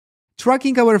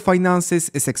Tracking our finances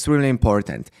is extremely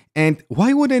important, and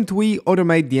why wouldn't we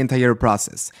automate the entire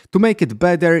process to make it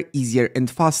better, easier and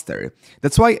faster?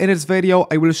 That's why in this video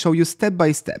I will show you step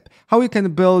by step how you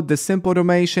can build the simple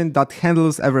automation that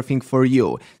handles everything for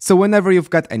you. So whenever you've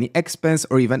got any expense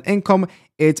or even income,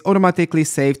 it's automatically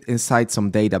saved inside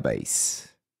some database.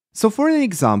 So for an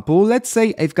example, let's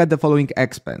say I've got the following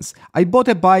expense. I bought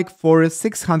a bike for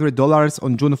 $600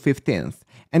 on June 15th.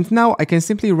 And now I can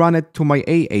simply run it to my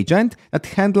AI agent that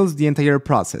handles the entire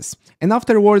process. And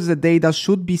afterwards, the data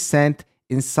should be sent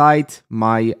inside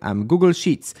my Google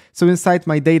Sheets. So inside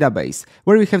my database,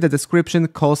 where we have the description,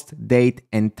 cost, date,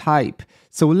 and type.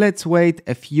 So let's wait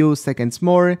a few seconds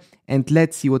more and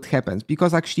let's see what happens,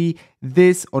 because actually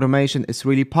this automation is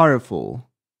really powerful.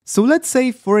 So let's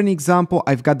say for an example,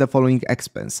 I've got the following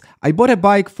expense. I bought a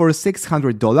bike for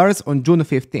 $600 on June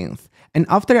 15th. And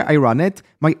after I run it,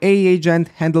 my AI agent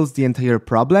handles the entire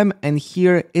problem, and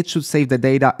here it should save the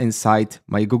data inside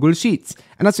my Google Sheets.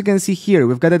 And as you can see here,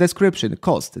 we've got a description,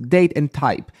 cost, date and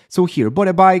type. So here, bought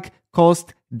a bike,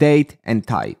 cost, date and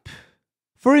type.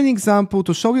 For an example,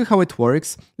 to show you how it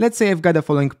works, let's say I've got the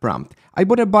following prompt. I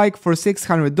bought a bike for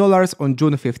 $600 on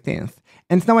June 15th.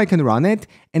 And now I can run it,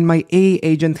 and my AI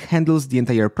agent handles the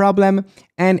entire problem,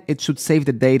 and it should save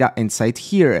the data inside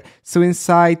here. So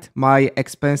inside my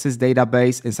expenses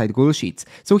database inside Google Sheets.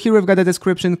 So here we've got the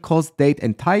description, cost, date,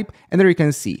 and type, and there you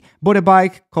can see, bought a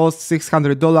bike, cost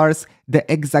 $600, the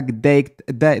exact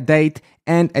date,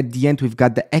 and at the end we've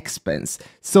got the expense.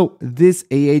 So this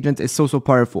AI agent is so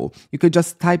powerful. You could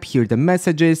just type here the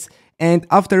messages, and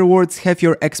afterwards have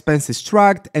your expenses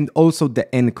tracked and also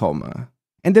the income.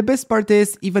 And the best part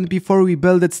is, even before we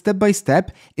build it step by step,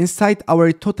 inside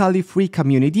our totally free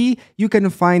community, you can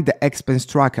find the expense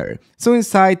tracker. So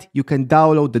inside, you can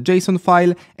download the JSON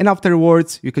file, and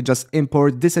afterwards, you can just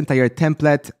import this entire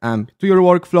template to your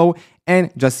workflow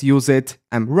and just use it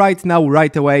right now,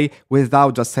 right away,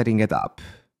 without just setting it up.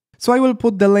 So I will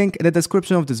put the link in the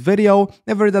description of this video.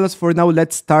 Nevertheless, for now,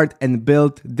 let's start and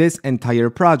build this entire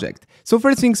project. So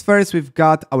first things first, we've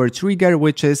got our trigger,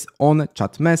 which is on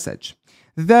chat message.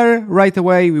 There, right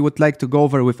away, we would like to go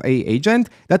over with AI agent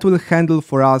that will handle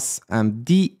for us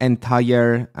the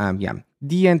entire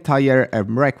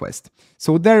request.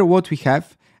 So there, what we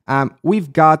have,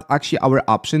 we've got actually our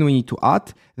option we need to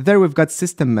add. There, we've got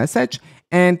system message,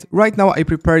 and right now I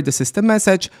prepared the system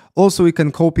message. Also, we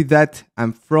can copy that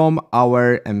from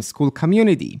our school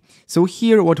community. So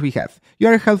here, what we have. You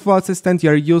are a helpful assistant, you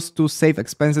are used to save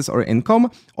expenses or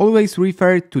income, always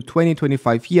refer to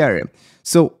 2025 year.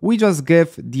 So we just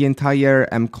give the entire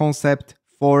concept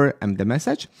for the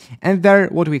message, and there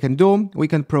what we can do, we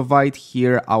can provide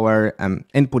here our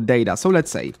input data. So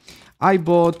let's say I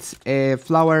bought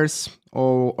flowers,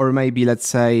 or maybe let's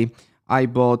say I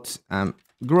bought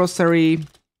grocery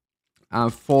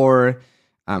for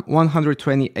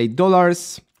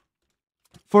 $128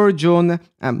 for June,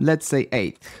 let's say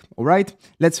 8th. All right,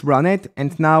 let's run it.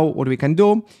 And now what we can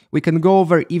do, we can go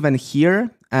over even here,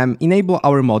 enable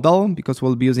our model, because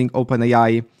we'll be using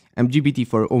OpenAI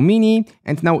GPT-4o Mini.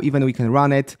 And now even we can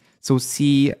run it. So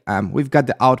see, we've got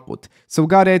the output. So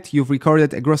got it, you've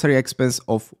recorded a grocery expense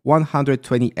of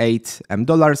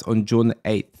 $128 on June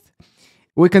 8th.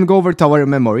 We can go over to our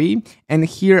memory, and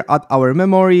here at our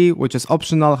memory, which is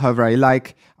optional, however I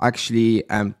like actually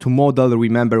to model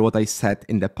remember what I said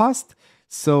in the past.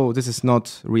 So this is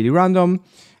not really random.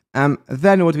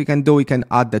 Then what we can do, we can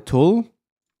add the tool,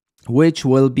 which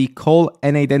will be called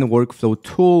n8n workflow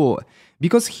tool,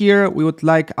 because here we would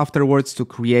like afterwards to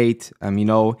create,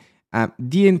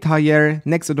 the entire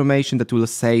next automation that will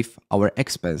save our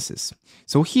expenses.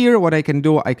 So here what I can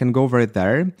do, I can go over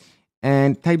there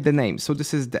and type the name. So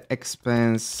this is the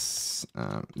expense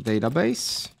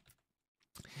database.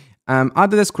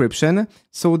 Add the description.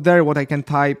 So there what I can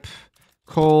type,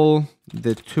 call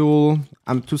the tool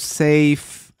to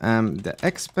save the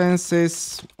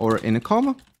expenses or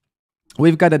income.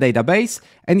 We've got a database,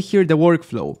 and here the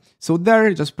workflow. So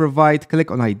there just provide click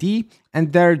on ID,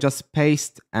 and there just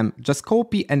paste, just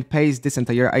copy and paste this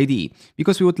entire ID,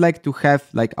 because we would like to have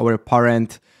like our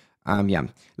parent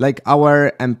like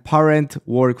our parent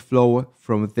workflow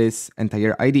from this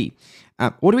entire ID.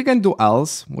 What we can do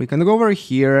else, we can go over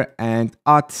here and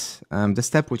add the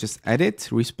step which is edit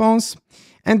response,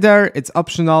 and there it's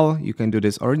optional, you can do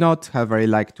this or not. However, I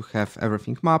like to have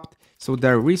everything mapped. So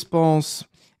there response,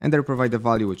 and there provide the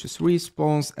value which is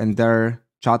response, and there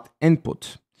chat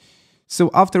input. So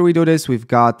after we do this, we've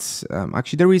got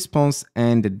actually the response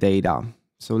and the data.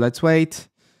 So let's wait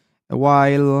a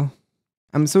while.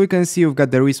 So we can see we've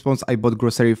got the response. I bought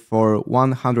grocery for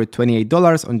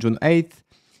 $128 on June 8th.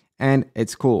 and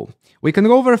it's cool. We can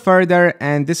go over further,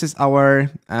 and this is our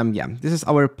this is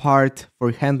our part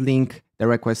for handling the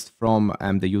request from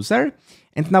the user.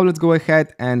 And now let's go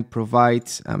ahead and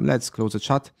provide, let's close the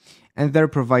chat, and there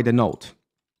provide a node.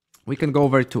 We can go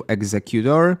over to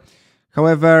executor.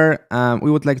 However,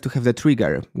 we would like to have the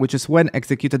trigger, which is when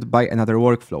executed by another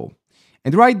workflow.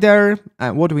 And right there,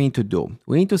 what we need to do?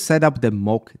 We need to set up the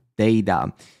mock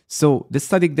data. So the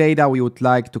static data, we would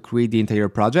like to create the entire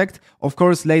project. Of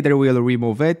course, later we'll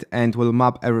remove it and we'll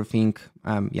map everything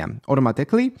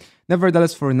automatically.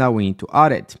 Nevertheless, for now, we need to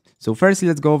add it. So firstly,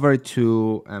 let's go over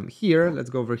to here. Let's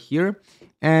go over here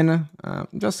and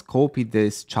just copy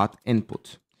this chat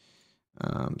input.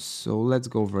 So let's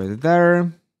go over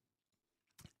there.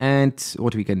 And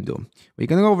what we can do? We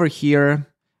can go over here,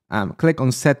 click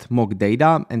on set mock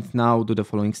data, and now do the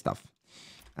following stuff.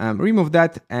 Remove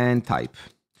that and type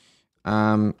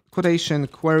quotation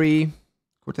query,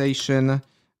 quotation,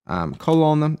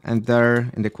 colon, and there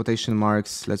in the quotation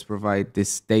marks, let's provide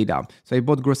this data. So I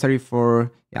bought grocery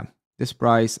for this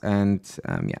price and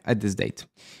at this date.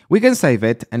 We can save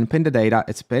it and pin the data.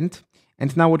 It's pinned.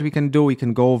 And now what we can do, we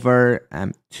can go over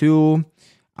to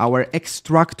our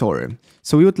extractor.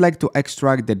 So we would like to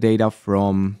extract the data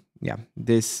from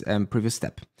this previous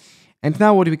step. And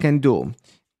now what we can do,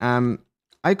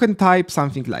 I can type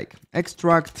something like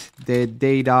extract the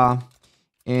data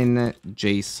in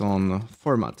JSON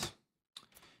format.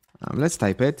 Let's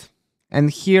type it. And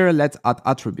here, let's add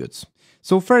attributes.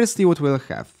 So firstly, what we'll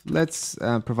have, let's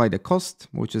provide a cost,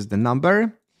 which is the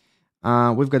number.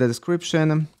 We've got a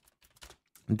description.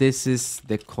 This is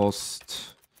the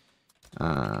cost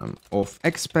of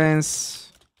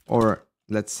expense, or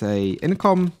let's say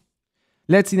income.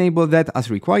 Let's enable that as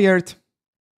required.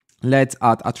 Let's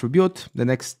add attribute. The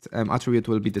next attribute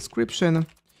will be description.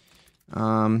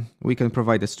 We can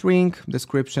provide a string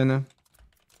description.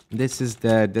 This is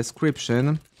the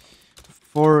description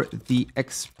for the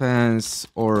expense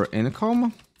or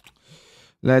income.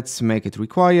 Let's make it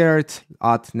required.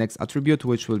 Add next attribute,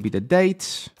 which will be the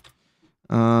date.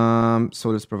 So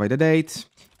let's provide a date.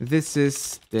 This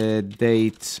is the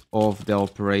date of the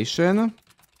operation.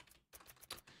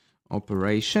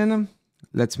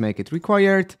 Let's make it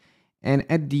required. And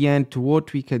at the end,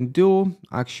 what we can do,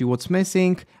 actually what's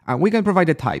missing, we can provide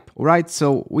a type, all right?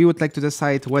 So we would like to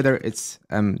decide whether it's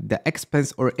the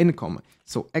expense or income.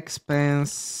 So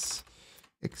expense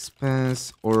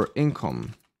or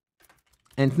income.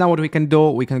 And now what we can do,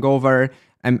 we can go over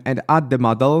and add the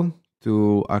model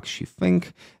to actually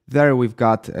think. There we've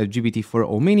got a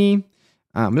GPT-4o mini.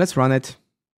 Let's run it.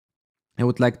 I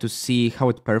would like to see how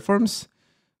it performs.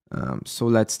 So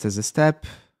let's test the step.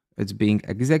 It's being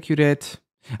executed.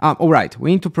 All right,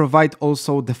 we need to provide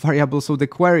also the variable, so the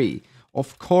query,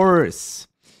 of course.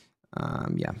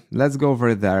 Let's go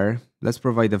over there. Let's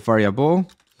provide a variable.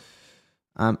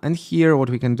 And here, what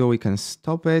we can do, we can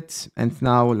stop it. And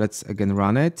now let's again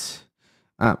run it.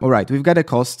 All right, we've got a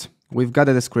cost, we've got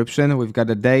a description, we've got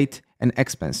a date and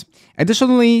expense.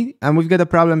 Additionally, we've got a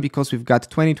problem because we've got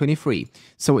 2023.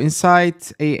 So inside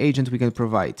a agent, we can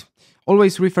provide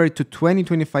always refer to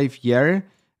 2025 year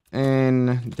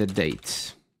and the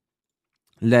date.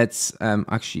 Let's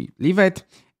actually leave it.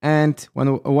 And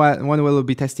when we'll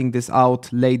be testing this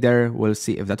out later, we'll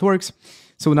see if that works.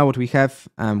 So now what we have,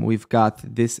 we've got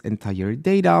this entire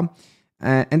data.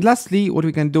 And lastly, what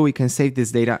we can do, we can save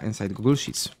this data inside Google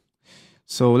Sheets.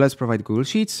 So let's provide Google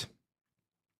Sheets.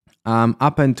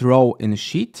 Append row in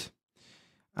sheet.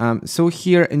 So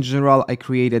here in general, I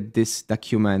created this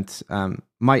document,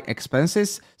 my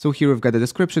expenses. So here we've got a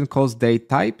description, cost, date,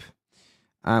 type.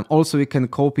 Also, we can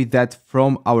copy that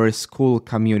from our school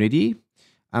community.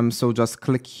 So just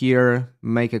click here,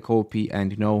 make a copy,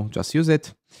 and just use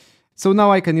it. So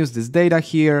now I can use this data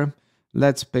here.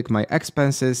 Let's pick my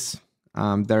expenses.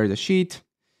 There is the sheet.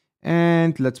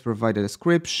 And let's provide a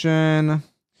description,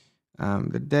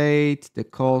 the date, the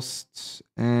cost,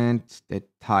 and the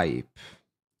type.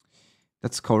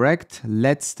 That's correct.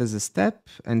 Let's test the step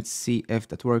and see if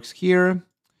that works here.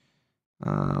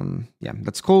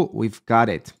 That's cool. We've got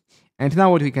it. And now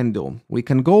what we can do, we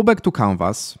can go back to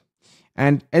Canvas,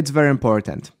 and it's very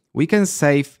important. We can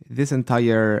save this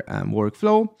entire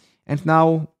workflow. And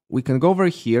now we can go over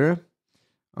here.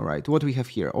 All right, what we have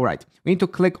here. All right, we need to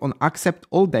click on accept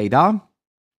all data.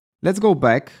 Let's go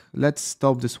back. Let's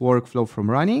stop this workflow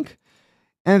from running.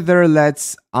 And there,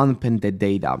 let's unpin the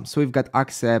data. So we've got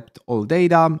accept all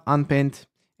data, unpinned.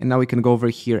 And now we can go over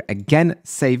here again,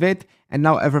 save it. And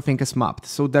now everything is mapped.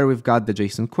 So there we've got the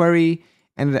JSON query,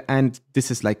 and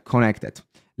this is like connected.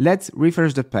 Let's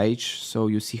refresh the page so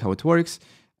you see how it works.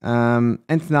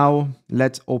 And now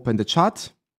let's open the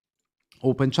chat.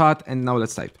 open chat, and now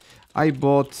let's type. I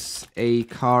bought a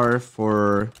car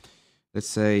for, let's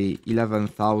say,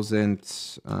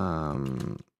 11,000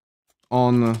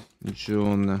 on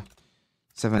June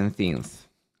 17th.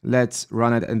 Let's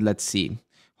run it and let's see.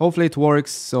 Hopefully it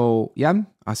works. So yeah,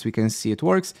 as we can see, it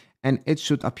works and it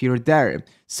should appear there.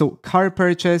 So car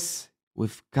purchase,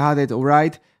 we've got it all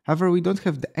right. However, we don't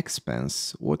have the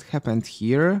expense. What happened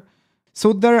here?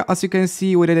 So there, as you can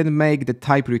see, we didn't make the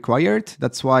type required.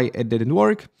 That's why it didn't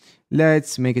work.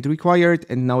 Let's make it required.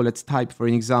 And now let's type, for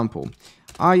an example.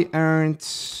 I earned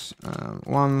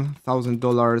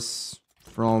 $1,000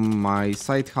 from my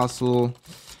side hustle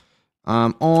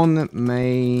on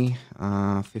May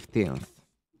 15th.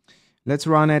 Let's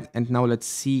run it. And now let's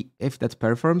see if that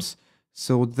performs.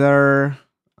 So there,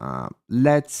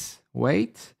 let's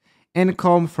wait.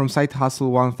 Income from side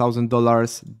hustle,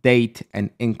 $1,000, date and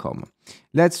income.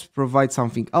 Let's provide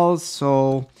something else.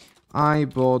 So I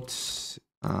bought,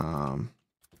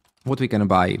 what we can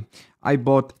buy? I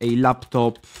bought a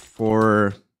laptop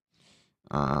for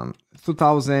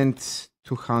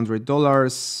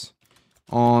 $2,200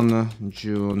 on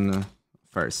June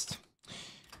 1st.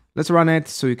 Let's run it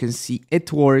so you can see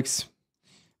it works.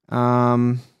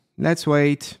 Let's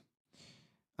wait.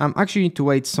 Actually need to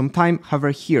wait some time. However,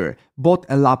 here, bought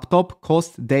a laptop,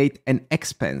 cost, date, and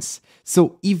expense.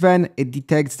 So even it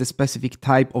detects the specific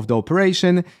type of the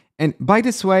operation. And by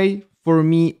this way, for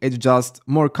me, it's just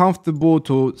more comfortable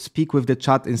to speak with the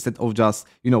chat instead of just,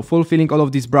 fulfilling all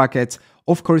of these brackets.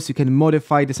 Of course, you can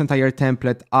modify this entire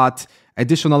template, add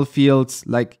additional fields.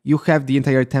 Like you have the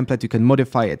entire template, you can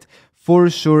modify it. For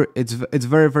sure, it's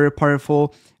very, very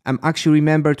powerful. Actually,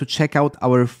 remember to check out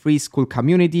our free school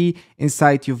community.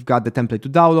 Inside, you've got the template to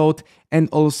download. And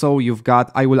also, you've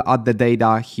got, I will add the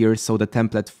data here, so the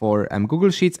template for Google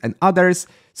Sheets and others,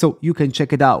 so you can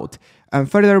check it out.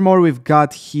 Furthermore, we've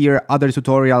got here other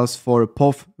tutorials for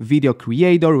POV video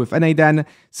creator with n8n.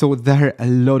 So there are a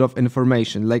lot of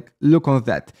information. Like, look on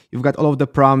that. You've got all of the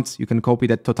prompts. You can copy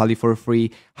that totally for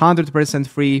free, 100%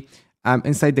 free.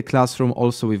 Inside the classroom,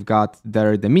 also we've got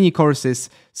there the mini courses.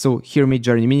 So here,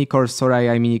 Midjourney mini course, Sora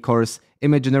AI mini course,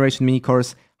 image generation mini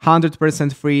course,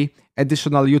 100% free.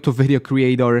 Additional YouTube video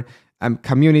creator,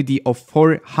 community of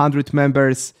 400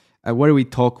 members, where we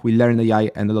talk, we learn AI,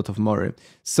 and a lot of more.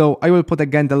 So I will put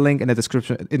again the link in the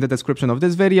description of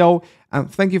this video.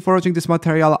 Thank you for watching this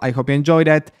material. I hope you enjoyed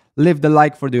it. Leave the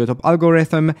like for the YouTube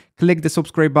algorithm, click the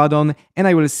subscribe button, and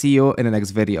I will see you in the next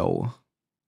video.